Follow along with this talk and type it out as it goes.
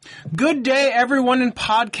Good day, everyone in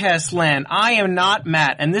podcast land. I am not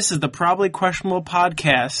Matt, and this is the Probably Questionable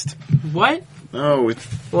Podcast. What? No, it's...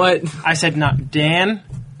 What? I said not Dan,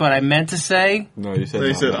 but I meant to say... No, you said No,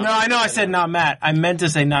 you not said Matt. No, I know I said not Matt. I meant to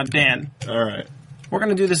say not Dan. All right. We're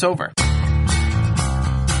going to do this over.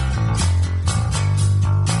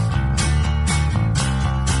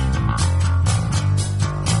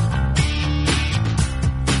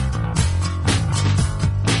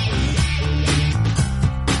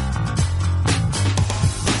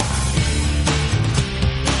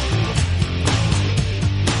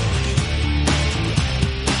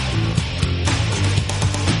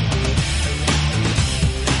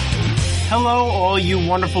 Hello, all you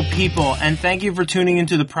wonderful people, and thank you for tuning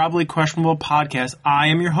into the Probably Questionable Podcast. I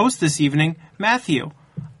am your host this evening, Matthew.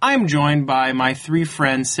 I am joined by my three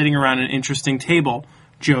friends sitting around an interesting table.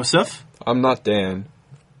 Joseph, I'm not Dan.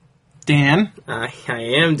 Dan, I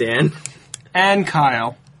am Dan. and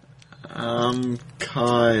Kyle.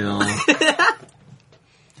 Kyle.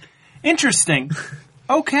 Interesting.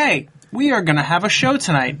 Okay, we are going to have a show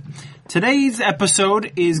tonight. Today's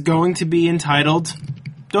episode is going to be entitled...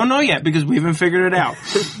 Don't know yet because we haven't figured it out.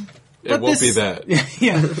 It won't be that.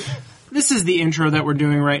 Yeah. This is the intro that we're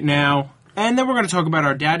doing right now. And then we're going to talk about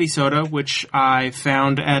our daddy soda, which I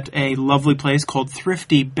found at a lovely place called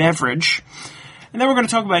Thrifty Beverage. And then we're going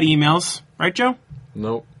to talk about emails. Right, Joe?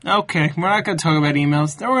 Nope. Okay, we're not going to talk about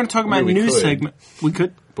emails. Then we're going to talk about we news could. segment. We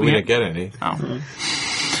could. But we didn't get any. Oh.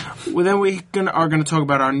 Well, then we are going to talk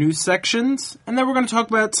about our news sections. And then we're going to talk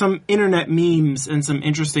about some internet memes and some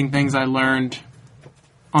interesting things I learned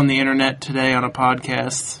on the internet today on a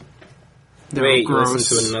podcast. They were Wait, you gross.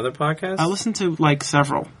 listened to another podcast? I listened to, like,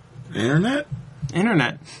 several. Internet?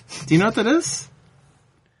 Internet. Do you know what that is?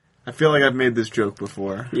 I feel like I've made this joke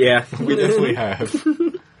before. Yeah. We definitely have.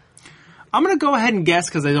 I'm going to go ahead and guess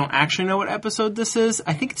because I don't actually know what episode this is.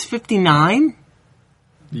 I think it's 59.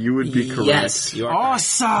 You would be correct. Yes, you are.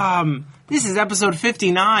 Awesome! This is episode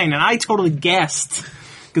 59, and I totally guessed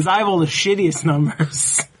because I have all the shittiest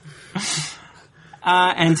numbers.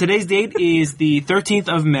 And today's date is the 13th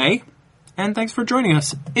of May. And thanks for joining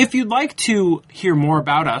us. If you'd like to hear more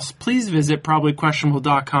about us, please visit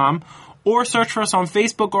probablyquestionable.com or search for us on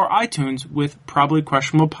Facebook or iTunes with Probably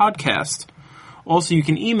Questionable Podcast. Also, you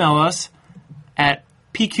can email us at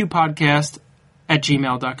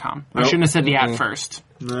pqpodcast@gmail.com. I Nope. shouldn't have said the at first.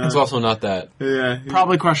 No. It's also not that. Yeah.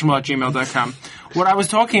 Probablyquestionable@gmail.com. What I was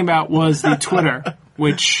talking about was the Twitter,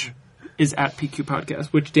 which is at PQ Podcast,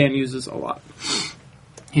 which Dan uses a lot.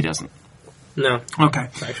 He doesn't. No, Okay.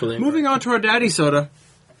 actually. Moving on to our daddy soda.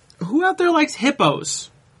 Who out there likes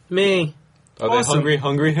hippos? Me. Are they Awesome.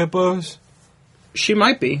 hungry hippos? She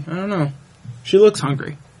might be. I don't know. She looks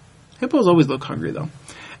hungry. Hippos always look hungry, though.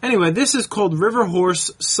 Anyway, this is called River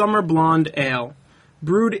Horse Summer Blonde Ale,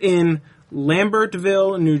 brewed in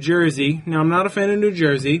Lambertville, New Jersey. Now, I'm not a fan of New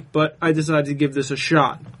Jersey, but I decided to give this a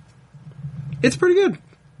shot. It's pretty good.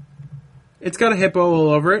 It's got a hippo all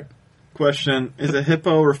over it. Question, is a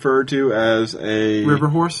hippo referred to as a... River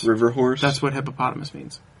horse? River horse? That's what hippopotamus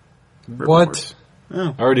means. River What? horse.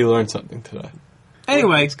 Oh. I already learned something today.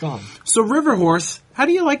 Anyway, It's gone. so River Horse, how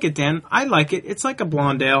do you like it, Dan? I like it. It's like a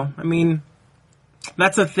blonde ale. I mean,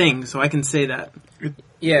 that's a thing, so I can say that.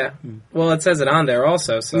 Yeah. Well, it says it on there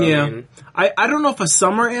also, so Yeah. I mean, I don't know if a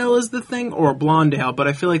summer ale is the thing or a blonde ale, but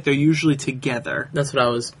I feel like they're usually together. that's what I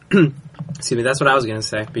was... Excuse me, that's what I was going to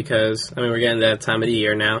say, because, I mean, we're getting to that time of the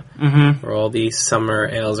year now, Mm-hmm. where all these summer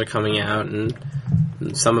ales are coming out, and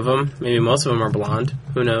some of them, maybe most of them are blonde.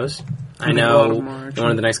 Who knows? I think a know lot of them are, in actually.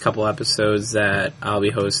 one of the next couple episodes that I'll be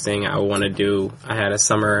hosting, I had a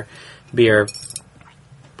summer beer.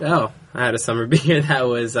 Oh, I had a summer beer that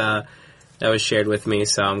was shared with me,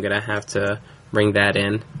 so I'm going to have to bring that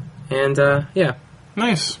in. And, yeah.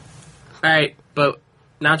 Nice. Alright, but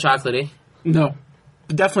not chocolatey. No.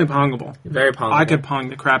 Definitely pongable. Very pongable. I could pong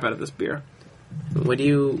the crap out of this beer. What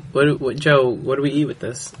Joe, what do we eat with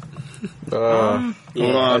this? Hold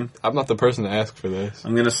on. I'm not the person to ask for this.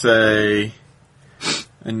 I'm going to say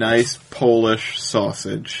a nice Polish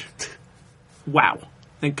sausage. Wow.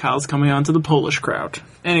 I think Kyle's coming on to the Polish crowd.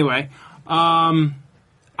 Anyway, I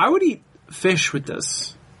would eat fish with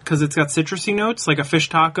this because it's got citrusy notes, like a fish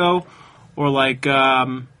taco or like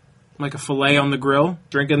a fillet on the grill.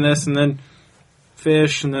 Drinking this and then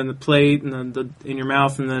fish and then the plate and then in your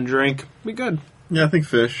mouth and then drink. Be good. Yeah, I think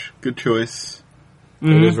fish. Good choice.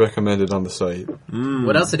 It is recommended on the site.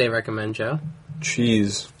 What else did they recommend, Joe?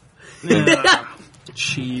 Cheese.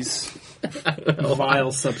 Cheese.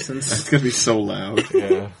 Vile substance. It's going to be so loud.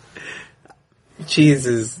 Yeah. Cheese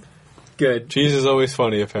is good. Cheese is always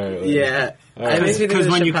funny, apparently. Yeah. It makes me think Because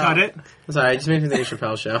of when you Chappelle. cut it, I'm sorry, it just makes me think of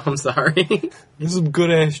Chappelle show. I'm sorry. This is some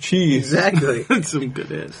good ass cheese. Exactly. it's some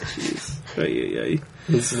good ass cheese. Ay.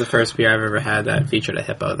 This is the first beer I've ever had that featured a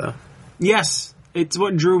hippo, though. Yes, it's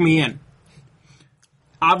what drew me in.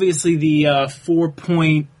 Obviously, the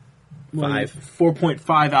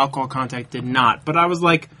 4.5 alcohol content did not. But I was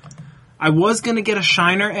like, I was going to get a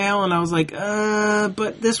Shiner Ale, and I was like,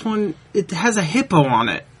 but this one, it has a hippo on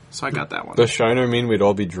it. So I got that one. Does Shiner mean we'd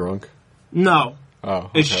all be drunk? No.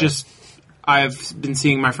 Oh, It's okay. just, I've been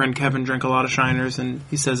seeing my friend Kevin drink a lot of Shiners, and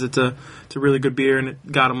he says it's a really good beer, and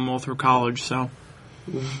it got him all through college, so.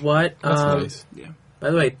 What? That's nice.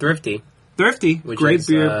 By the way, Thrifty. Thrifty, Which great is,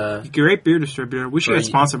 beer, great beer distributor. We should get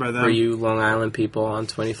sponsored by them. For you Long Island people on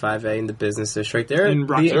 25A in the business district, they're In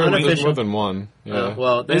Rocky the Point. There's more unofficial. than one. Yeah.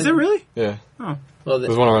 Well, Is it really? Yeah. Well,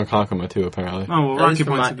 There's one around Konkoma, too, apparently. Oh, well, at Rocky least for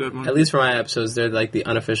Point's my- a good one. At least for my episodes, they're like the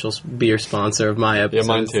unofficial beer sponsor of my episodes.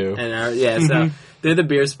 Yeah, mine too. And so they're the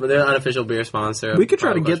they're the unofficial beer sponsor. We of could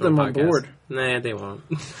try to Probably get them on Question board. Podcast. Nah, they won't.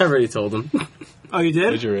 I already told them. Oh, you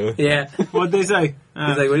did? Did you really? Yeah. What'd they say?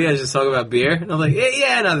 He's like, "What do you guys just talk about beer?" And I'm like,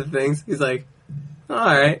 "Yeah, and other things." He's like, "All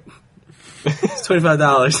right, it's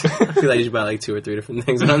 $25." I feel like you should buy like 2 or 3 different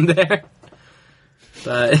things when I'm there.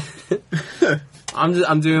 But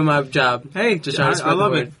I'm doing my job. Hey, Just trying to I spread the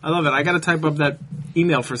love word. it. I love it. I got to type up that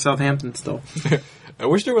email for Southampton still. I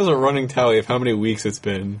wish there was a running tally of how many weeks it's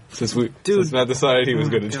been since Matt decided he was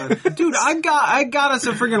going to do it. Dude, I got us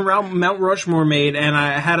a friggin' Mount Rushmore made, and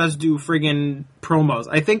I had us do friggin' promos.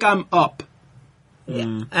 I think I'm up.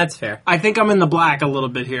 Yeah, that's fair. I think I'm in the black a little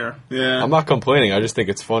bit here. Yeah. I'm not complaining. I just think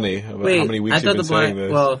it's funny about Wait, how many weeks I you've thought been the black. saying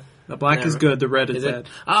this. Well, The black is Never. good. The red is is bad. it?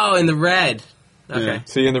 Oh, in the red. Okay. Yeah.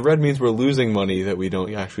 See, and the red means we're losing money that we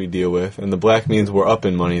don't actually deal with, and the black means we're up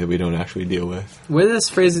in money that we don't actually deal with. Where did this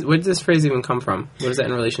phrase even come from? What is that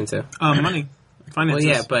in relation to? Money. Finances.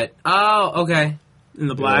 Well, yeah, but in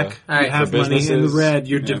the black, Yeah. Alright, you have for money. In the businesses. red,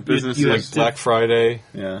 you're Yeah, just businesses. you Like Black Friday.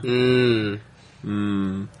 Yeah.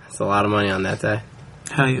 that's a lot of money on that day.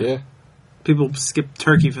 Hell yeah. Yeah. People skip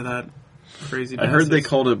turkey for that. Crazy. I heard they bastards.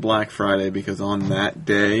 called it Black Friday because on that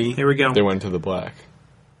day. Here we go. They went to the black.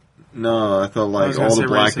 No, I thought I like was gonna all the say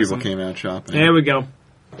black racism. people came out shopping. There we go.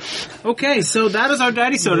 Okay, so that is our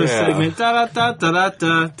Daddy Soda Yeah. segment. Da da da da da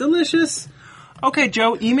da. Delicious. Okay,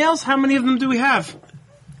 Joe. Emails. How many of them do we have?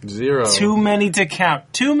 0. Too many to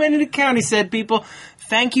count. Too many to count, he said, people.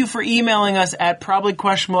 Thank you for emailing us at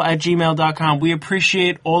probablyquestionable@gmail.com. We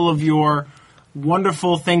appreciate all of your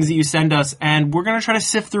wonderful things that you send us, and we're going to try to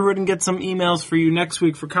sift through it and get some emails for you next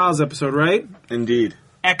week for Kyle's episode, right? Indeed.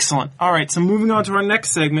 Excellent. All right, so moving on to our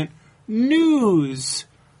next segment, news.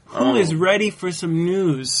 Who is ready for some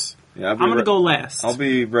news? Yeah, I'm going to go last. I'll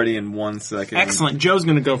be ready in 1 second. Excellent. Joe's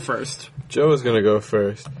going to go first. Joe is going to go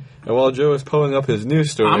first. And while Joe is pulling up his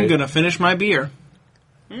news story... I'm going to finish my beer.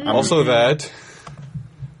 Also that,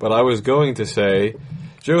 but I was going to say,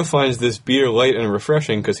 Joe finds this beer light and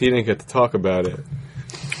refreshing because he didn't get to talk about it.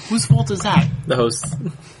 Whose fault is that? The host.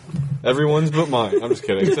 Everyone's but mine. I'm just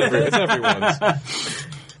kidding. It's everyone's.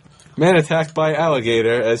 Man attacked by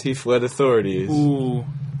alligator as he fled authorities. Ooh.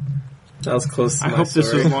 That was close to I my hope this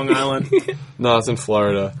story. was Long Island. No, it's in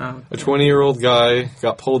Florida. Oh. A 20-year-old guy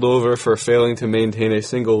got pulled over for failing to maintain a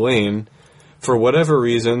single lane. For whatever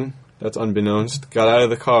reason, that's unbeknownst, got out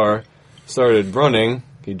of the car, started running,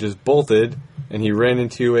 he just bolted, and he ran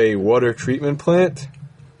into a water treatment plant.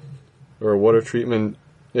 Or a water treatment...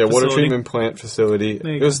 Yeah, water Facility. treatment plant facility.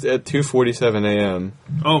 There you It was at 2:47 a.m.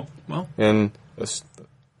 Oh, well, And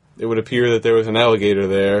it would appear that there was an alligator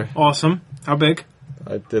there. awesome. How big?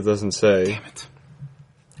 It doesn't say. Damn it.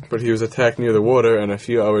 But he was attacked near the water, and a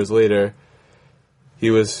few hours later, he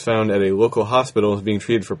was found at a local hospital being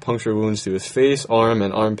treated for puncture wounds to his face, arm,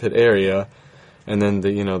 and armpit area. And then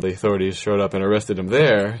the authorities showed up and arrested him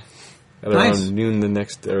there at Nice. around noon the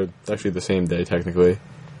next, or actually the same day, technically.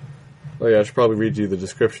 Oh yeah, I should probably read you the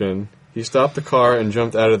description. He stopped the car and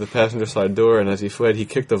jumped out of the passenger side door, and as he fled, he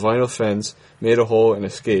kicked a vinyl fence, made a hole, and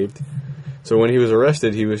escaped. So when he was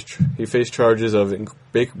arrested, he faced charges of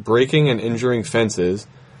breaking and injuring fences.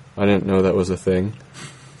 I didn't know that was a thing.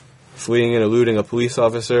 Fleeing and eluding a police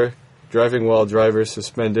officer, driving while driver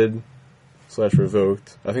suspended /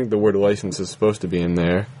 revoked. I think the word license is supposed to be in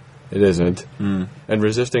there. It isn't. And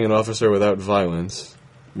resisting an officer without violence.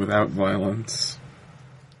 Without violence.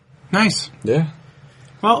 Nice. Yeah.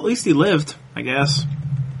 Well, at least he lived, I guess.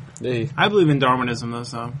 Yeah, I believe in Darwinism, though,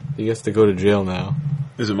 so. he gets to go to jail now.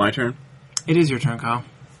 Is it my turn? It is your turn, Kyle.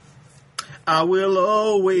 I will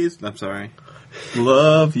always... I'm sorry.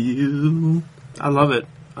 Love you. I love it.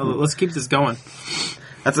 Let's keep this going.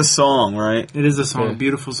 That's a song, right? It is a song. Yeah.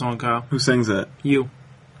 Beautiful song, Kyle. Who sings it? You.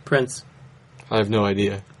 Prince. I have no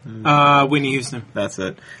idea. Whitney Houston. That's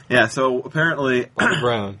it. Yeah, so apparently... Bobby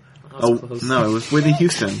Brown. Oh, no, it was Whitney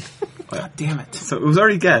Houston. God damn it. So it was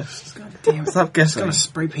already guessed. God damn it. Stop It's guessing. gonna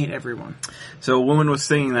spray paint everyone. So a woman was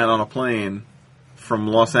singing that on a plane from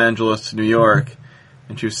Los Angeles to New York,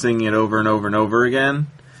 and she was singing it over and over and over again.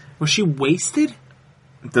 Was she wasted?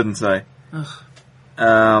 It didn't say.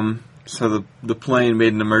 Ugh. So the plane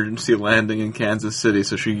made an emergency landing in Kansas City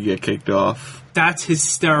so she could get kicked off. That's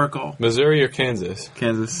hysterical. Missouri or Kansas?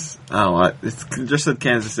 Kansas. Oh, it just said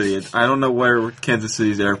Kansas City. I don't know where Kansas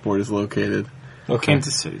City's airport is located. Okay.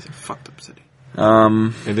 Kansas City's a fucked up city.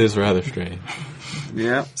 It is rather strange.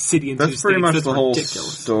 Yeah. City in two That's pretty states. much That's the whole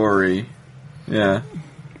ridiculous. story. Yeah. She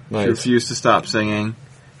Nice. refused to stop singing,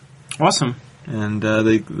 Awesome. and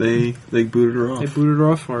they booted her off. They booted her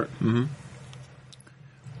off for it. Mm-hmm.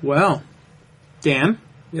 Well, Dan,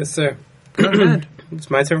 Yes, sir. go ahead. It's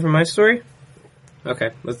my turn for my story? Okay,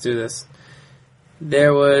 let's do this.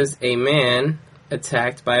 There was a man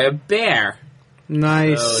attacked by a bear.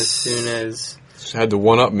 Nice. So as soon as... Just had to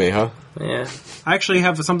one-up me, huh? Yeah, I actually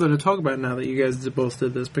have something to talk about now that you guys both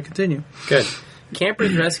did this, but continue. good.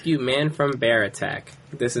 Campers rescue man from bear attack.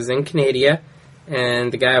 This is in Canada,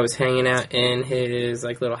 and the guy was hanging out in his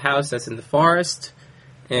little house that's in the forest,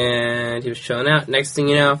 and he was chilling out. Next thing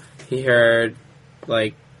you know, he heard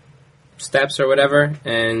steps or whatever,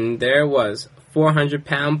 and there was a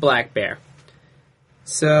 400-pound black bear.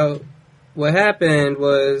 So what happened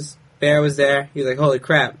was bear was there. He was like, "Holy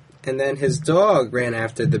crap!" And then his dog ran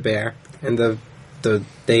after the bear, and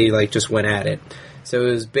they just went at it. So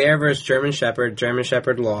it was bear versus German Shepherd. German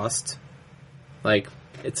Shepherd lost,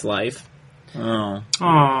 its life. Oh.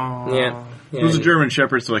 Aww. Yeah. It was a German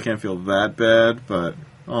Shepherd, so I can't feel that bad, but...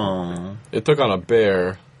 Oh. It took on a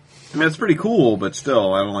bear. I mean, it's pretty cool, but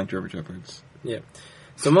still, I don't like German Shepherds. Yeah.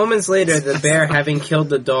 So moments later, the bear, having killed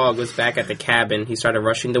the dog, was back at the cabin. He started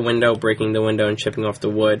rushing the window, breaking the window, and chipping off the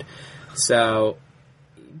wood. So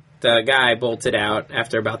the guy bolted out.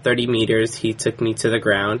 After about 30 meters, he took me to the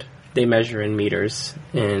ground. They measure in meters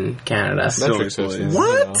in Canada. Silly Metric system. place.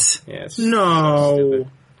 What? Yeah, it's No. stupid.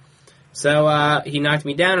 So he knocked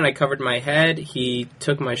me down, and I covered my head. He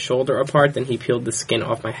took my shoulder apart, then he peeled the skin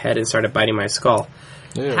off my head and started biting my skull.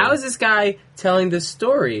 Ew. How is this guy telling this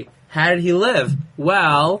story? How did he live?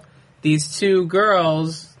 Well, these two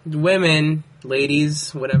girls, women,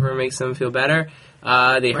 ladies, whatever makes them feel better,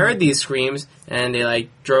 they heard these screams, and they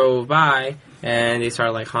drove by, and they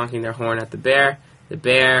started honking their horn at the bear. The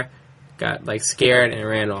bear got scared and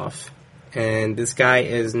ran off. And this guy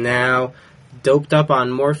is now doped up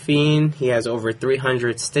on morphine. He has over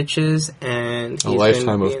 300 stitches, and A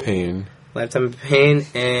lifetime of pain. Lifetime of pain,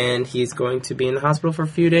 and he's going to be in the hospital for a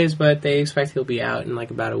few days, but they expect he'll be out in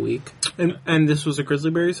about a week. And this was a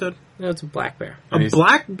grizzly bear, you said? No, it's a black bear. A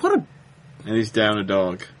black? What a... And he's down a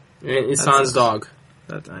dog. And it's San's dog.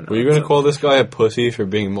 That, I know. Were you going to call this guy a pussy for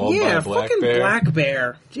being mauled by Yeah, a black fucking bear? black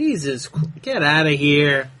bear. Jesus, get out of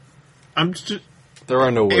here. I'm just... There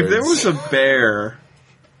are no words. If there was a bear...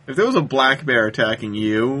 If there was a black bear attacking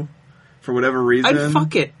you, for whatever reason... I'd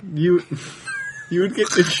fuck it. You would get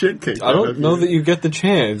the shit kicked I out don't of know you. that you get the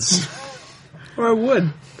chance. Or I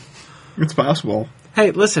would. It's possible.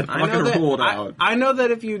 Hey, listen, I'm not gonna rule it out. I know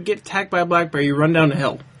that if you get attacked by a black bear, you run down a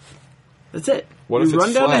hill. That's it. What you if it's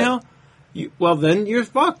run down flat? a hill? Well, then you're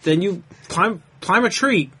fucked. Then you climb a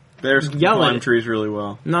tree. Bears Yell at climb it. trees really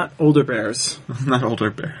well. Not older bears. Not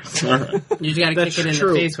older bears. All right. You just gotta That's kick it in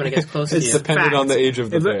true. the face when it gets close to It's you. dependent Fact. on the age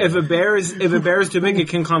of the bear. If a bear is too big, it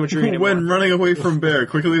can climb a tree anymore. When running away from bear,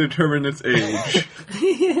 quickly determine its age.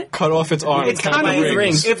 Cut off its arms. It's count kind the of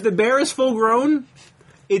rings. If the bear is full grown,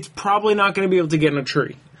 it's probably not going to be able to get in a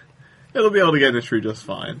tree. It'll be able to get in a tree just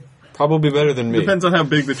fine. Probably better than me. Depends on how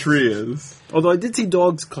big the tree is. Although I did see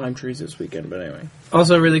dogs climb trees this weekend, but anyway.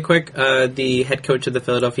 Also, really quick, the head coach of the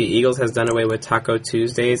Philadelphia Eagles has done away with Taco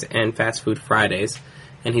Tuesdays and Fast Food Fridays,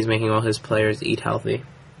 and he's making all his players eat healthy.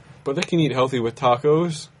 But they can eat healthy with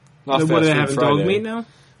tacos. Not What fast are they food having, Friday. dog meat now?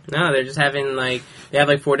 No, they're just having they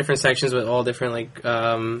have 4 different sections with all different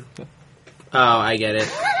oh, I get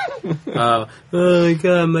it. Oh my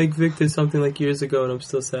god, Mike Vick did something years ago, and I'm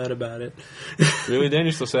still sad about it. Really, Dan?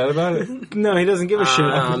 You're still sad about it? No, he doesn't give a shit.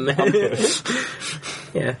 Man.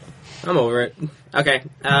 Yeah, I'm over it. Okay,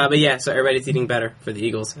 but yeah, so everybody's eating better for the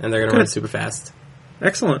Eagles, and they're going to run super fast.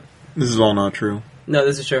 Excellent. This is all not true. No,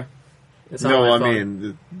 this is true. It's on No, my I phone.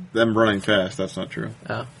 mean, them running fast, that's not true.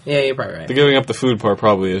 Oh, yeah, you're probably right. The giving up the food part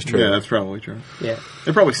probably is true. Yeah, that's probably true. Yeah,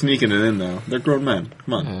 They're probably sneaking it in, though. They're grown men.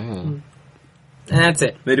 Come on. and that's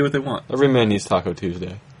it. They do what they want. Every man needs Taco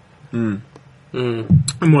Tuesday. More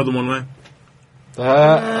than one way.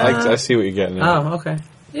 I see what you're getting at. Oh, okay.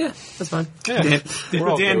 Yeah, that's fine. Yeah, Dan, we're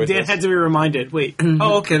all okay with Dan this. had to be reminded. Wait.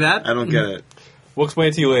 Oh, okay, that. I don't get it. We'll explain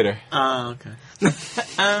it to you later.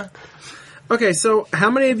 Okay. Okay, so how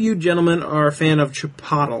many of you gentlemen are a fan of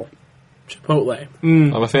Chipotle? Chipotle.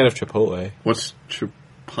 I'm a fan of Chipotle. What's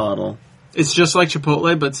Chipotle? It's just like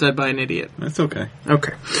Chipotle, but said by an idiot. That's okay.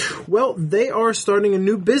 Okay. Well, they are starting a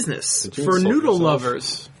new business Did you for insult noodle yourself?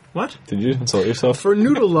 lovers. What? Did you insult yourself? For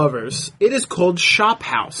noodle lovers. It is called Shop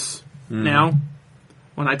House. Now,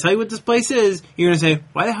 when I tell you what this place is, you're going to say,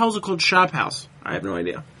 why the hell is it called Shop House? I have no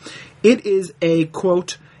idea. It is a,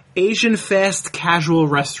 quote, Asian fast casual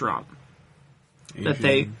restaurant. That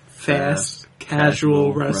they fast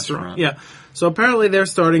casual restaurant. Yeah. So apparently they're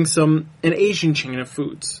starting an Asian chain of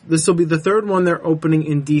foods. This will be the third one they're opening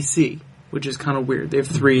in D.C., which is kind of weird. They have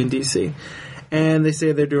 3 in D.C. And they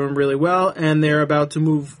say they're doing really well, and they're about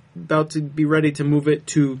to be ready to move it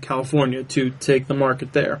to California to take the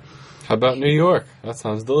market there. How about New York? That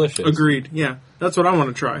sounds delicious. Agreed. Yeah, that's what I want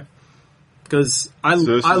to try. Because I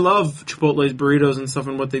love Chipotle's burritos and stuff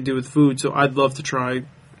and what they do with food, so I'd love to try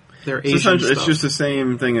their Asian Sometimes stuff. it's just the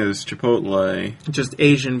same thing as Chipotle. Just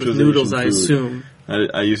Asian with Just noodles, Asian I food. assume.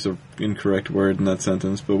 I used an incorrect word in that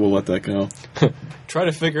sentence, but we'll let that go. Try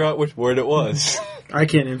to figure out which word it was. I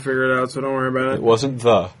can't even figure it out, so don't worry about It it. wasn't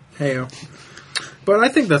the. Hey-o. But I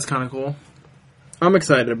think that's kind of cool. I'm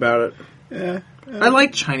excited about it. Yeah. I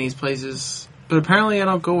like Chinese places, but apparently I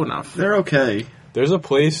don't go enough. They're okay. There's a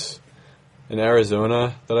place in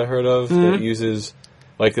Arizona that I heard of that uses,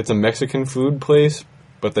 like, it's a Mexican food place,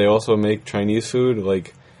 but they also make Chinese food.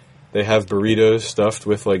 Like, they have burritos stuffed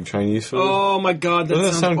with, like, Chinese food. Oh my god, that Doesn't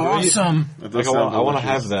that sounds sound great? awesome. That Like, does I sound want to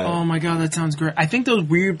delicious. have that. Oh my god, that sounds great. I think those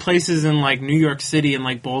weird places in like New York City and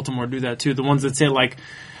like Baltimore do that too. The ones that say like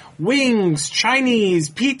wings, Chinese,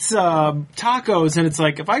 pizza, tacos, and it's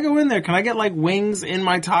like, if I go in there, can I get like wings in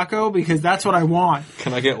my taco? Because that's what I want.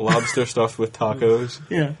 Can I get lobster stuffed with tacos?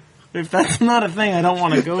 Yeah. If that's not a thing, I don't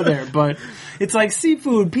want to go there. But it's like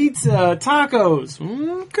seafood, pizza, tacos.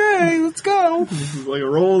 Okay, let's go. This is like a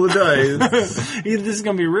roll of the dice. Either this is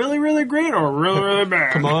going to be really, really great or really, really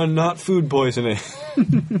bad. Come on, not food poisoning.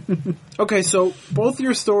 Okay, so both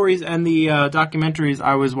your stories and the documentaries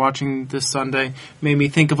I was watching this Sunday made me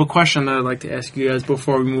think of a question that I'd like to ask you guys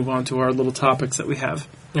before we move on to our little topics that we have.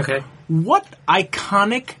 Okay. What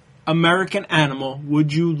iconic American animal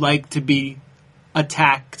would you like to be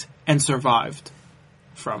attacked and survived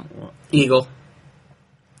from? Eagle.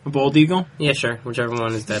 A bald eagle? Yeah, sure. Whichever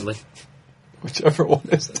one is deadly. Whichever one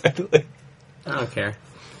is deadly. I don't care.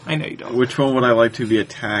 I know you don't. Which one would I like to be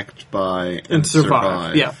attacked by and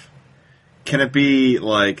survive. Yeah. Can it be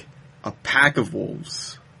like a pack of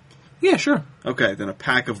wolves? Yeah, sure. Okay, then a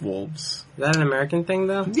pack of wolves. Is that an American thing,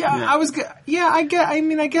 though? Yeah, Yeah.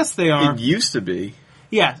 I guess they are. It used to be.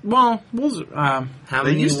 Yeah, well, wolves, How They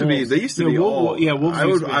many used to be. wolves? They used to Yeah, be all. wolves I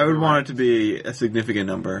used would. to be I would everywhere. want it to be a significant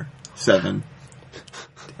number. 7.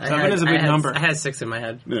 Seven is a big number. I had 6 in my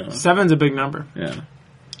head. Yeah. 7's a big number. Yeah.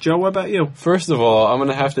 Joe, what about you? First of all, I'm going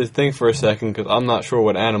to have to think for a second because I'm not sure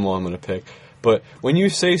what animal I'm going to pick. But when you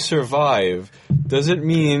say survive, does it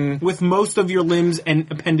mean With most of your limbs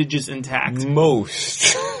and appendages intact.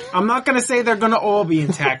 most? I'm not going to say they're going to all be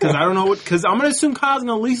intact, because I don't know what, because I'm going to assume Kyle's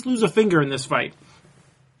going to at least lose a finger in this fight.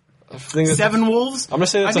 I think that's- 7 wolves? I'm going to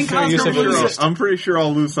say that's I a think fair Kyle's use gonna of lose words. it. I'm pretty sure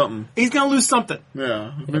I'll lose something. He's going to lose something.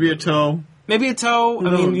 Yeah. Maybe a toe. Maybe a toe. I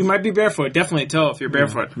mean, you might be barefoot. Definitely a toe if you're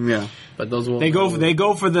barefoot. Yeah. But those wolves. They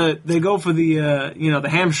go for the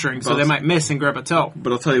hamstring, so they might miss and grab a toe.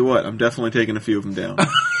 But I'll tell you what. I'm definitely taking a few of them down.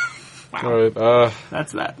 All right,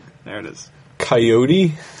 That's that. There it is.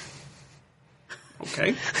 coyote?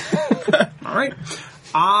 Okay. All right.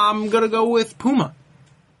 I'm gonna go with puma.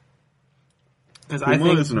 Because I Puma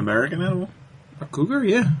think is an American animal. a cougar.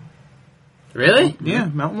 Yeah. Really? Yeah.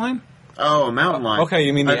 Mountain lion. Oh, a mountain lion. Okay,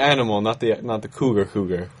 you mean the animal, not the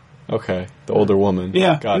cougar. Okay, the older woman.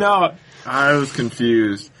 Yeah. Got it. No. I was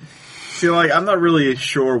confused. See, like, I'm not really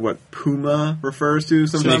sure what puma refers to.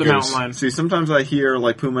 Sometimes, the mountain lion. See, sometimes I hear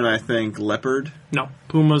like puma and I think leopard. No.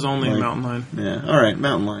 Puma's only a Like- mountain lion. Yeah. All right,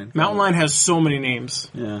 mountain lion. Mountain lion has so many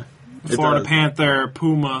names. Yeah. It Florida does. panther,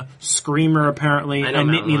 puma, screamer, apparently, I know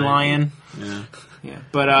and mountain Nittany lion. Yeah. Yeah.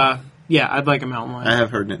 But yeah, I'd like a mountain lion. I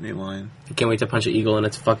have heard Nittany lion. I can't wait to punch an eagle in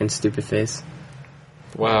its fucking stupid face.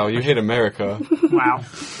 Wow, you hate America. Wow.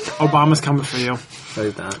 Obama's coming for you.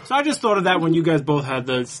 Like that. So I just thought of that when you guys both had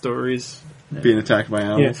the stories. Being attacked by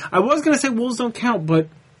Yeah. animals. I was going to say wolves don't count, but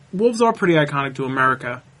wolves are pretty iconic to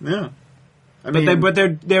America. Yeah. I But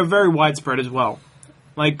they're very widespread as well.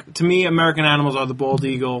 Like, to me, American animals are the bald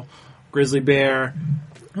eagle, grizzly bear.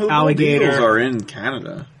 well, the alligator. Eagles are in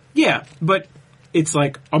Canada. Yeah, but it's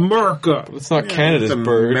like America. It's not Canada's It's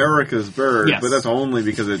bird. America's bird, Yes. but that's only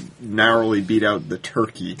because it narrowly beat out the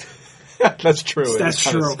turkey. That's true. That's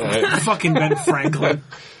It's true. kinda sad. Fucking Ben Franklin.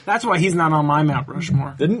 That's why he's not on my Mount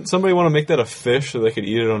Rushmore. Didn't somebody want to make that a fish so they could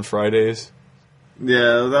eat it on Fridays?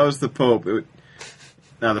 Yeah, that was the Pope.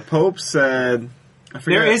 Now the Pope said, I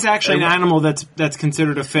forget, There is actually an animal that's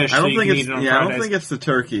considered a fish. I so don't you think can it's. eat it on Yeah, I Fridays. don't think it's the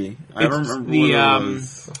turkey. I It's don't remember the, what it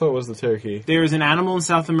was. I thought it was the turkey. There's an animal in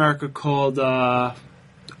South America called a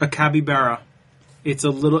capybara. It's a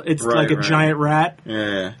little. It's Right, like a right. giant rat.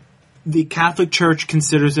 Yeah, The Catholic Church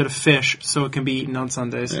considers it a fish, so it can be eaten on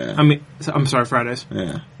Sundays. Yeah. I'm sorry, Fridays.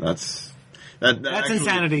 yeah. That's That's actually,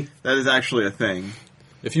 insanity. That is actually a thing.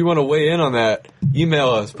 If you want to weigh in on that, email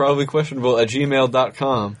us,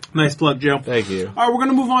 probablyquestionable@gmail.com. Nice plug, Joe. Thank you. All right, we're going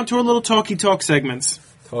to move on to our little talky talk segments.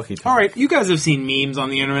 Talkie talk. All right, you guys have seen memes on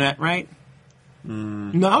the internet, right?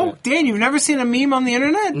 No? Dan, you've never seen a meme on the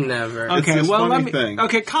internet? Never. Okay, this well, funny let me. thing.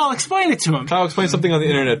 Okay, Kyle, explain it to him. Kyle, explain something on the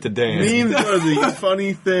internet to Dan. Memes are these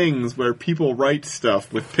funny things where people write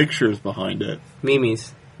stuff with pictures behind it.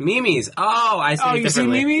 Memes. Oh, I see Oh, it you see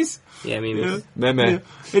differently. memes? Yeah, memes. Meme. Yeah.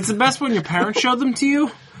 It's the best when your parents showed them to you,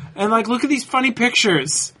 and like, look at these funny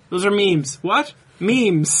pictures. Those are memes. What?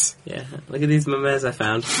 Memes. Yeah. Look at these memes I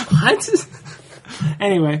found. What?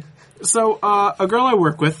 Anyway, so a girl I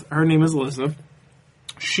work with, her name is Elizabeth.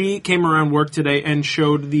 She came around work today and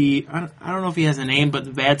showed the, I don't know if he has a name, but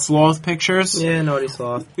the Bad Sloth pictures. Yeah, naughty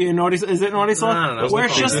sloth. Yeah, naughty, is it Naughty Sloth? I don't know. Where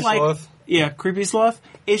it's Creepy just like, Sloth? yeah, Creepy Sloth.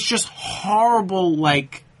 It's just horrible,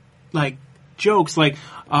 like jokes, like,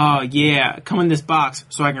 yeah, come in this box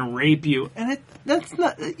so I can rape you. And that's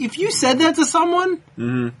not, if you said that to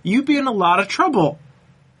someone, you'd be in a lot of trouble.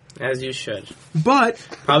 As you should. But,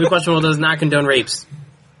 Probably Questionable does not condone rapes.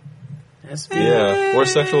 That's Yeah, or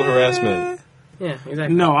sexual harassment. Yeah,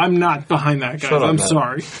 exactly. no, I'm not behind that, guys. Shut up, I'm Matt.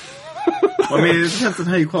 sorry. Well, I mean, it depends on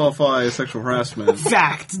how you qualify as sexual harassment.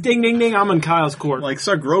 Fact. Ding, ding, ding. I'm in Kyle's court. Like,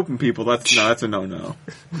 start groping people, that's a no-no.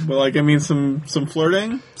 But, like, I mean, some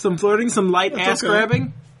flirting? Some flirting, some light ass okay.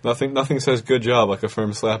 grabbing. Nothing says good job like a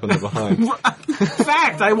firm slap in the behind.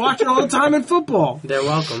 Fact. I watch it all the time in football. They're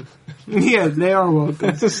welcome. Yeah, they are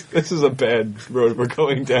welcome. This is a bad road we're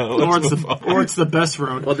going down. Let's move on. Or it's the best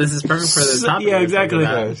road. Well, this is perfect for the So- topic. yeah, we're exactly.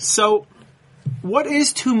 talking about. Yes. So, what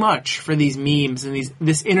is too much for these memes and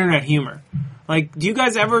this internet humor? Like, do you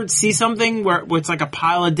guys ever see something where it's like a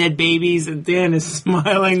pile of dead babies and Dan is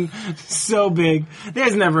smiling so big?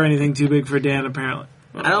 There's never anything too big for Dan, apparently.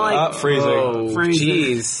 I don't like Phrasing. Oh, Phrasing.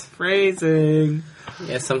 jeez. Phrasing.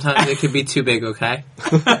 Yeah, sometimes it could be too big. Okay.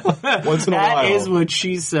 Once in a while. That is what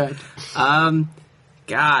she said.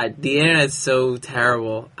 God, the internet's so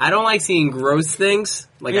terrible. I don't like seeing gross things.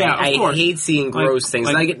 Like, Yeah, I of course. hate seeing gross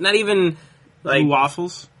things. Like, not even like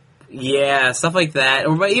Waffles. yeah, stuff like that.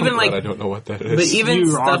 Or but even I'm glad like I don't know what that is. but even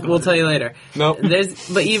You are stuff we'll good. tell you later. Nope.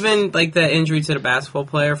 But even like the injury to the basketball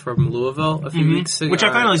player from Louisville a few weeks ago, Which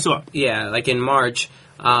I finally saw. yeah, like in March.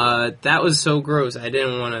 That was so gross. I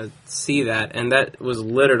didn't want to see that, and that was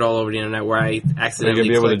littered all over the internet where I Are you accidentally gonna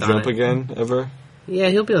be able to clicked on jump it. again ever? Yeah,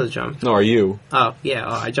 he'll be able to jump. No, are you? Oh, yeah.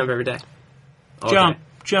 Oh, I jump every day. All Jump, day.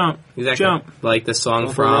 jump, Exactly. jump. Like the song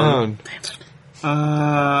Jump from...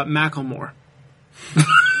 around. Macklemore.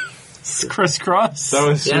 Crisscross. That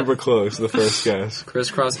was Yep. super close. The first guess.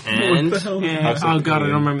 Crisscross and... Yeah. House of Oh god, I Pain.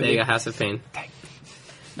 don't remember There you the. go, House of Pain.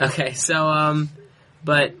 Okay, so,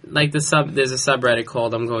 but, like, there's a subreddit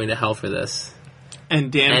called I'm Going to Hell for This.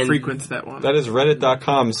 And Dan And- frequents that one. That is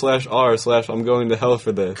reddit.com/r/I'm going to hell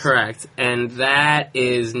for this. Correct. And that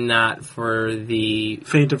is not for the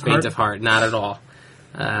Faint of heart. faint of heart. Not at all.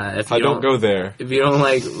 If I you don't go there. If you don't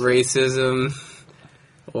like racism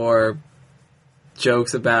or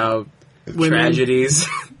jokes about Women. tragedies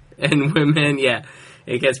and women, yeah,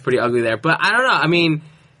 it gets pretty ugly there. But I don't know. I mean,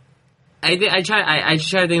 I try to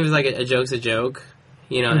think of it as like a joke's a joke,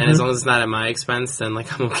 you know. And as long as it's not at my expense, then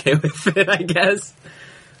like I'm okay with it, I guess.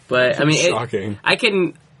 But I mean, Shocking. I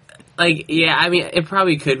can, like, yeah. I mean, it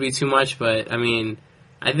probably could be too much, but I mean,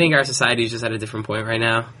 I think our society is just at a different point right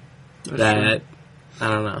now. That I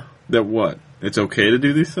don't know. That what? It's okay to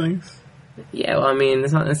do these things? Yeah, well, I mean,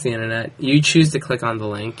 it's the internet. You choose to click on the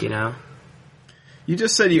link, you know. You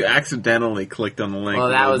just said you accidentally clicked on the link. Well,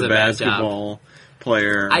 that of was the a bad job. basketball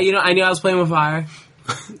player. I knew I was playing with fire,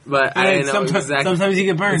 but I didn't know sometimes, exactly. sometimes you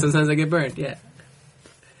get burned. Sometimes I get burned. Yeah,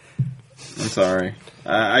 I'm sorry.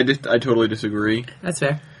 I totally disagree. that's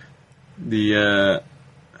fair. The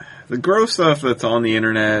gross stuff that's on the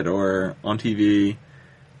internet or on TV.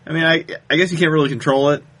 I mean, I guess you can't really control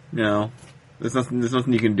it. You know, there's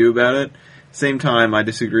nothing you can do about it. Same time, I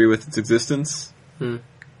disagree with its existence.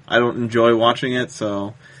 I don't enjoy watching it,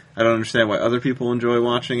 so I don't understand why other people enjoy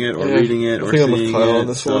watching it or Yeah, reading it I or think I'm with seeing Kyle on it.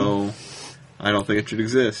 this So one. I don't think it should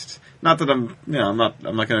exist. Not that I'm not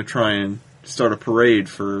going to try and start a parade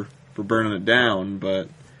for burning it down, but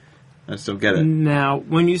I just don't get it. Now,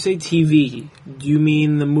 when you say TV, do you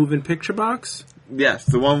mean the moving picture box? Yes,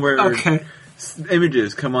 the one where Okay,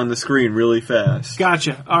 images come on the screen really fast.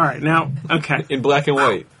 gotcha. All right, now, okay. In black and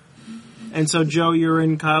white. And so, Joe, you're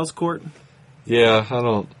in Kyle's court, Yeah,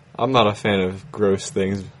 I'm not a fan of gross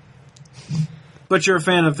things. but you're a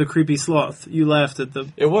fan of the creepy sloth. You laughed at the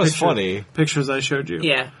It was funny. pictures I showed you.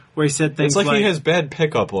 Yeah. Where he said things It's like he has bad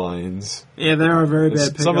pickup lines. yeah, there are very bad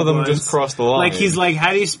pickup Some of them lines. just cross the line. Like, he's like,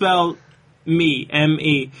 how do you spell me?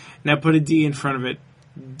 M-E. Now put a D in front of it.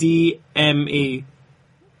 D-M-E.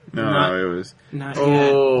 No, it was Not yet.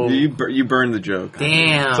 Oh. you burned the joke.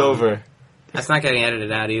 Damn. It's over. That's not getting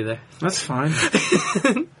edited out either. That's fine.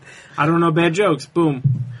 I don't know bad jokes.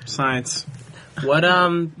 Boom. Science. What,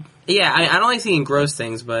 yeah, I don't like seeing gross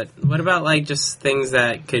things, but what about, like, just things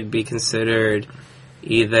that could be considered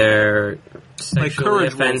either sexually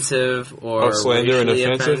Courage Wolf. offensive or Slander and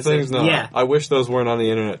racially offensive things? No. Yeah. I wish those weren't on the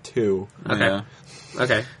internet, too. Okay. Yeah,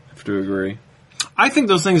 Okay. I have to agree. I think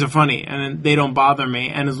those things are funny, and they don't bother me.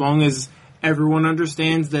 And as long as everyone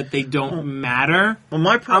understands that they don't matter, Well,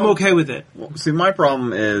 my I'm problem. okay with it. Well, see, my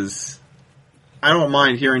problem is I don't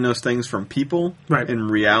mind hearing those things from people. Right. In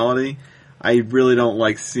reality, I really don't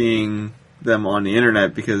like seeing them on the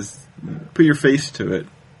internet because put your face to it.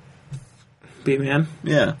 Be man.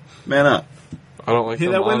 Yeah, man up. I don't like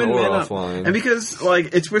Hear them that, on women? or Man up. offline. And because,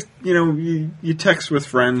 like, it's with, you text with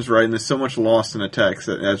friends, right, and there's so much lost in a text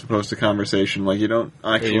as opposed to conversation. Like, you don't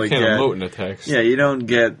Yeah, actually you can't get... emote in a text. Yeah, you don't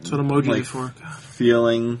get... That's what emojis like, are for. God.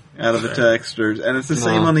 feeling out of a text. And it's the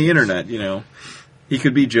same No. on the internet, He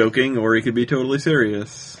could be joking or he could be totally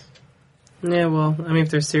serious. Yeah, well, I mean, if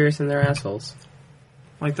they're serious and they're assholes.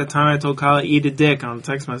 Like the time I told Kyle, eat a dick on a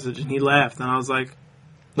text message, and he laughed, and I was like,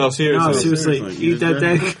 No, seriously. no, seriously, seriously, eat that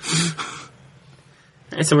dick.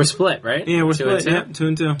 And so we're split, right? Yeah, we're 2 and split. 2? Yeah, 2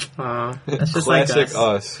 and 2. Aw, that's just like Classic us.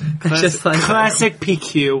 us. That's just like us. Classic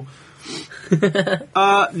PQ.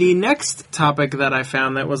 The next topic that I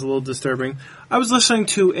found that was a little disturbing, I was listening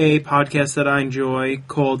to a podcast that I enjoy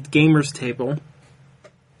called Gamers Table.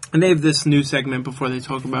 And they have this new segment before they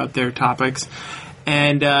talk about their topics.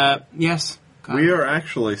 And, yes. Kyle. We are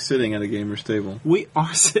actually sitting at a gamer's table. We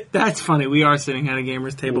are. That's funny. We are sitting at a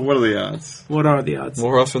gamer's table. What are the odds? What are the odds?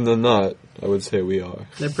 More often than not, I would say we are.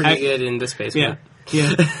 They're pretty I- good in this basement.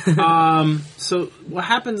 Yeah. Yeah. So what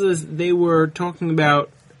happens is they were talking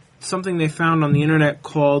about something they found on the internet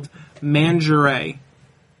called mangeray.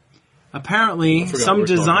 Apparently, I forgot some we're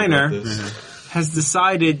talking designer about this. has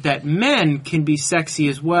decided that men can be sexy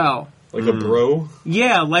as well. Like a bro?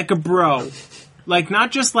 Yeah, like a bro. Like,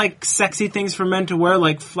 not just like sexy things for men to wear,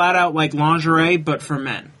 like flat out like lingerie, but for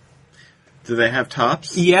men. Do they have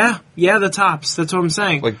tops? Yeah, the tops. That's what I'm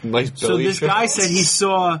saying. Like nice So belly this guy shots? said he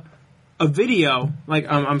saw a video, like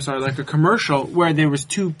like a commercial where there was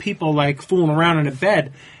two people like fooling around in a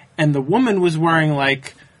bed, and the woman was wearing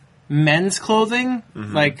like men's clothing,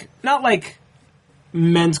 like not like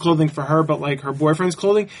men's clothing for her, but like her boyfriend's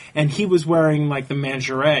clothing, and he was wearing like the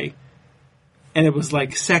lingerie, and it was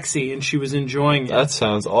like sexy, and she was enjoying it. That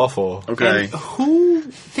sounds awful. Okay. And who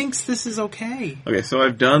thinks this is okay? Okay, so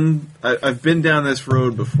I've been down this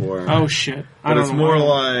road before. Oh shit! I But don't it's know more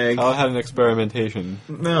why. like... Kyle had an experimentation.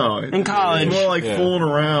 No. In college. It's more like Yeah. fooling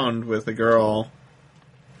around with a girl,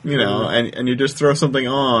 and you just throw something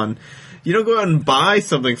on. You don't go out and buy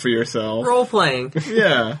something for yourself. Role playing.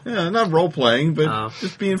 Yeah, not role-playing, but Oh.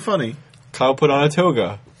 just being funny. Kyle put on a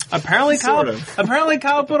toga. Apparently, Sort Kyle. of. Apparently,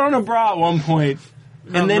 Kyle put on a bra at one point,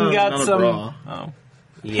 and then not- got not a some bra.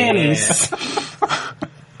 panties.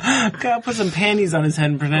 Kyle put some panties on his head,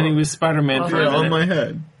 and pretending he was Spider-Man for Yeah, a on minute. my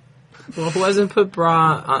head. Well, who hasn't put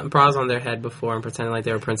bras on their head before and pretending like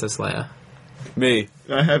they were Princess Leia? Me.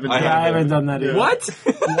 I haven't. I done Yeah, I that. haven't done that either. What?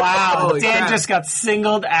 Wow, Holy Dan crap. just got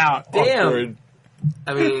singled out. Damn. Awkward.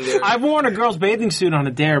 I mean, they're- I've worn a girl's bathing suit on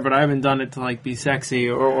a dare, but I haven't done it to like be sexy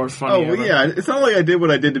or funny. Oh, well, ever. yeah. It's not like I did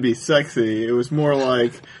what I did to be sexy. It was more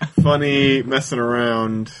like funny, messing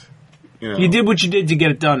around. You did what you did to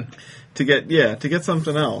get it done. to get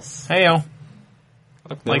something else. Hey yo,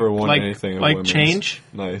 I've never won like anything of like women's. change,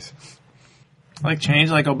 Nice. like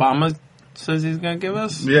change, like Obama says he's gonna give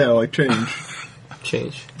us. Yeah, like change.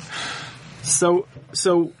 change. So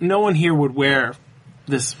no one here would wear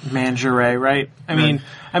this lingerie, right?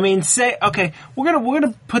 I mean, say okay, we're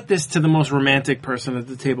gonna put this to the most romantic person at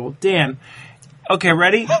the table, Dan. Okay,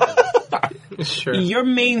 ready? Sure. Your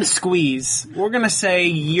main squeeze. We're gonna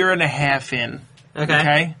say 1.5 years in. Okay.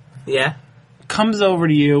 Okay. Yeah. comes over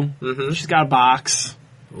to you. Mhm. She's got a box.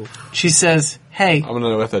 She says, "Hey, I'm gonna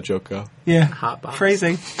let that joke go. yeah, Hot box.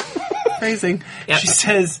 phrasing, phrasing." Yep. She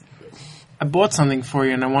says, "I bought something for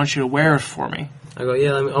you, and I want you to wear it for me." I go,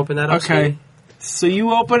 yeah, let me open that up. Okay. sweetie. So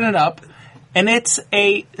you open it up, and it's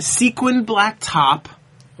a sequin black top,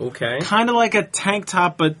 Okay. kind of like a tank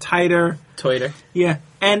top but tighter. Toiter. Yeah,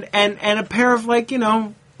 and a pair of like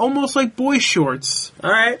almost like boy shorts. All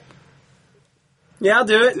right. Yeah, I'll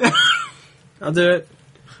do it. I'll do it.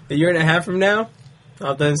 A year and a half from now, I'll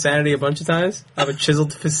have done Insanity a bunch of times. I'll have a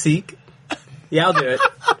chiseled physique. Yeah, I'll do it.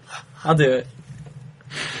 I'll do it.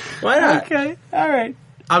 Why not? Okay, all right,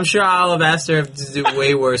 I'm sure I'll have asked her to do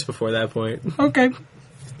way worse before that point. okay,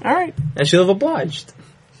 all right. And she'll have obliged.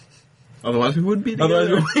 Otherwise, we wouldn't be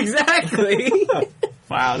together. Exactly.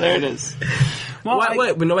 Wow, there it is. Well,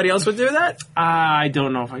 What, but nobody else would do that? I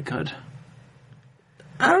don't know if I could.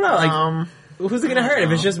 I don't know. Like, who's it gonna hurt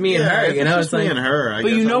if it's just me and her? if You know, it's just me and her. I But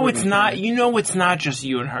guess you I know it's wouldn't not. care. You know it's not just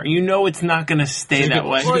you and her. You know it's not going to stay that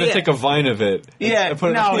way. She's gonna yeah. take a vine of it. Yeah, and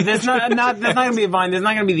put it no, on- there's not going to be a Vine. There's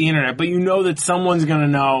not going to be the internet. But you know that someone's going to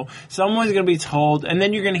know. Someone's going to be told, and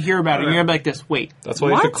then you're going to hear about it. And you're going to be like this. Wait, That's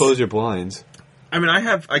why what? you should close your blinds. I mean,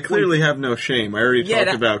 I clearly have no shame. I already Yeah,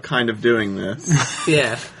 talked about kind of doing this.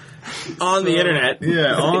 Yeah. On the internet.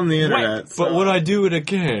 Yeah, on the internet. But would I do it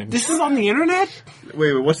again? This is on the internet.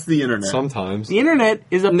 Wait, what's the internet? Sometimes. The internet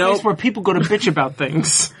is a Nope. place where people go to bitch about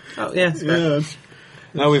things. Oh, yeah. it's fair. Yeah,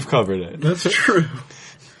 Now we've covered it. that's true.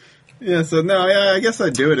 Yeah, so no, yeah, I guess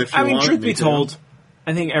I'd do it if she I mean, wanted truth me be to. told,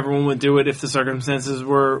 I think everyone would do it if the circumstances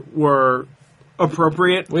were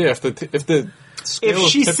appropriate. Well, yeah, if the scale If is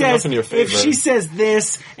she tipping says up in your favor, if she says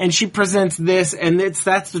this and she presents this and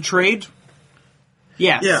that's the trade,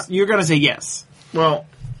 yes, Yeah. you're gonna say yes. Well,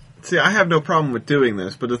 see, I have no problem with doing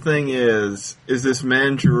this, but the thing is this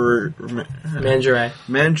Mangeray.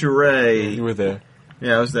 mangeray? you were there.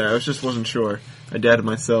 Yeah, I was there. I wasn't sure. I dated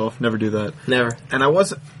myself. Never do that. Never. And I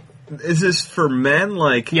wasn't. Is this for men?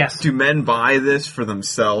 Like, Yes. do men buy this for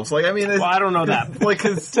themselves? Like, I mean, it's, Well, I don't know that. like,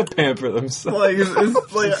 it's, To pamper themselves. like,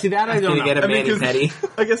 it's like, See that I Can don't you know. get a I mean, mani 'cause petty?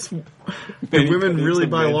 I guess do Mani women petty really to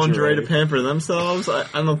buy lingerie to mangeray. pamper themselves? I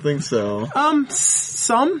don't think so.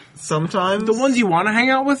 Some Sometimes the ones you want to hang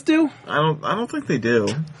out with do. I don't think they do.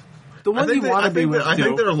 The ones you want to be with I do.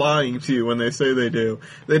 think they're lying to you when they say they do.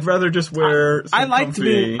 They'd rather just wear. I some like comfy...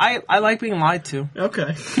 to be. I like being lied to.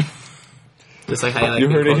 Okay. Just like how you like You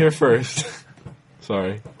being heard it quoted. here first.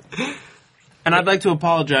 Sorry. And I'd like to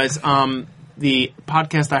apologize. The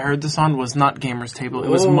podcast I heard this on was not Gamer's Table. It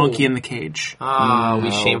was Whoa. Monkey in the Cage. Ah, we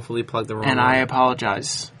No. shamefully plugged the wrong And one. I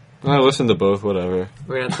apologize. I listened to both, whatever.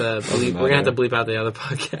 We're gonna have to bleep. Doesn't We're gonna have to matter. bleep out the other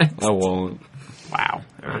podcast. I won't. Wow.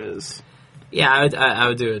 There it is. Yeah, I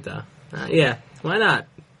would do it though. Yeah, why not?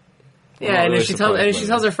 Yeah, I'm not and really if she tells surprised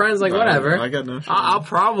by her friends, like whatever, I got no shame. I'll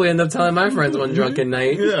probably end up telling my friends one drunken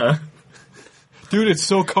night. Yeah. Dude, it's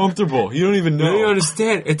so comfortable. You don't even You don't know.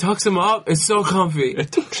 understand. It tucks him up. It's so comfy.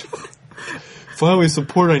 Finally,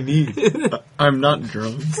 support I need. I'm not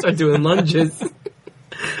drunk. Start doing lunges.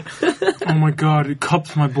 Oh my god! It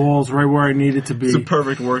cups my balls right where I need it to be. It's a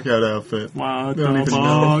perfect workout outfit. Wow. Don't even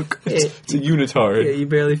know. Fuck. It's a unitard. Yeah, you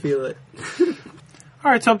barely feel it.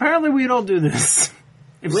 All right. So apparently we'd all do this.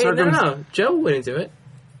 If Wait, circum- no. Joe wouldn't do it.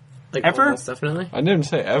 Like Ever? almost definitely. I didn't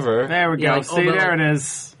say ever. There we go. Yeah, like, See, but there like- it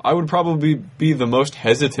is. I would probably be the most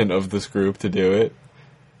hesitant of this group to do it.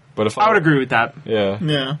 But if I would agree with that. Yeah.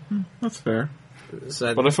 Yeah, that's fair.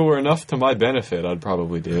 So, But if it were enough to my benefit, I'd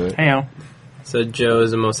probably do it. Heyo. so Joe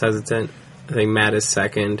is the most hesitant. I think Matt is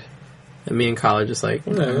second. And me and Colin just like,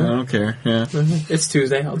 I whatever. don't care. Yeah. It's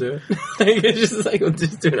Tuesday, I'll do it. Like, it's just like, we'll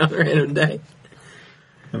just do it on a random day.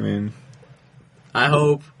 I mean, I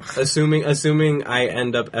hope, assuming I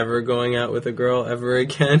end up ever going out with a girl ever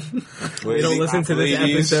again, they don't listen to this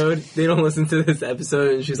Ladies. episode. They don't listen to this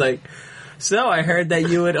episode, and she's like, "So I heard that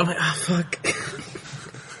you would." I'm like, "Oh fuck."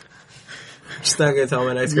 Just not gonna tell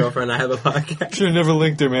my next girlfriend I have a podcast. Should have never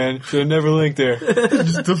linked her, man. Should have never linked her.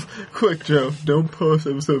 just quick, Joe. Don't post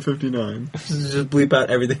episode 59. Just bleep out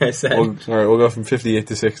everything I said. All right, we'll go from 58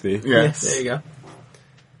 to 60. Yes. There you go.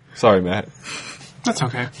 Sorry, Matt. That's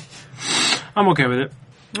okay. I'm okay with it.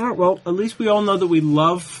 All right. Well, at least we all know that we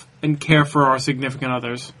love and care for our significant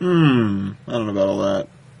others. I don't know about all that.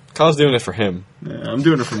 Kyle's doing it for him. Yeah, I'm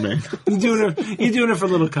doing it for me. You're doing it for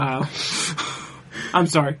little Kyle. I'm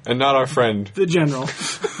sorry, And not our friend. the general.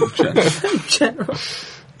 General.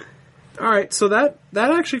 All right, so that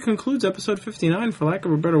actually concludes episode 59, for lack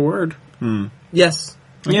of a better word. Yes.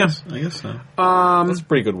 I Yeah. guess so. That's a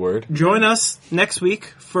pretty good word. Join us next week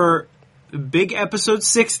for big episode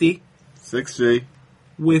 60 6G.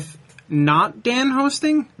 with not Dan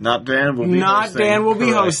hosting. Not Dan will be Not hosting. Dan will be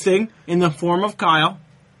Correct. hosting in the form of Kyle.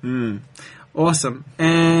 Awesome.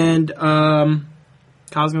 And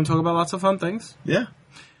Kyle's going to talk about lots of fun things. Yeah.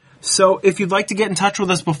 So if you'd like to get in touch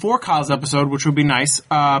with us before Kyle's episode, which would be nice,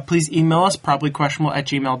 please email us,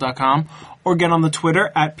 probablyquestionable@gmail.com, or get on the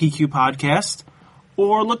Twitter @PQ Podcast,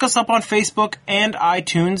 or look us up on Facebook and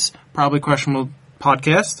iTunes, Probably Questionable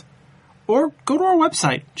Podcast, or go to our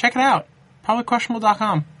website. Check it out,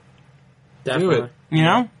 probablyquestionable.com. Definitely. Do it. You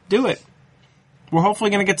know, do it. We're hopefully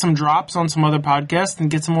going to get some drops on some other podcasts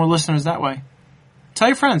and get some more listeners that way. Tell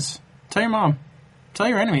your friends. Tell your mom. Tell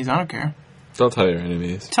your enemies. I don't care. Don't tell your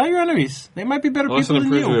enemies. Tell your enemies. They might be better Unless it people than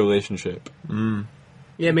improves your you. relationship.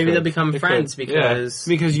 Yeah, maybe Could. they'll become It friends could. because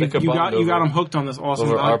Because you They could got bond over- them hooked on this awesome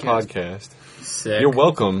Over our podcast. podcast. sick. You're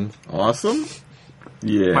welcome. Awesome.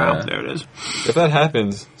 Yeah. Wow, there it is. If that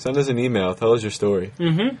happens, send us an email. Tell us your story.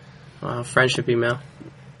 Wow, friendship email.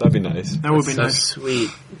 That'd be nice. That would be So nice. sweet.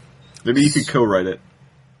 Maybe you could co-write it.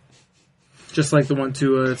 Just like the one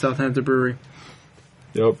to Southampton Brewery.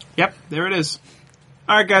 Yep. Yep, there it is.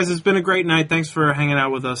 All right, guys, it's been a great night. Thanks for hanging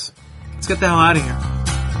out with us. Let's get the hell out of here.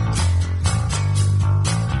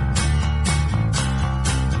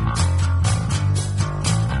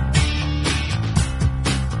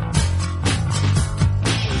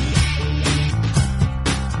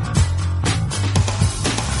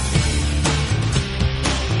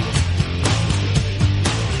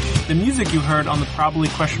 The music you heard on the Probably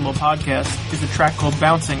Questionable podcast is a track called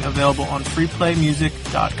Bouncing, available on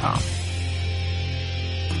freeplaymusic.com.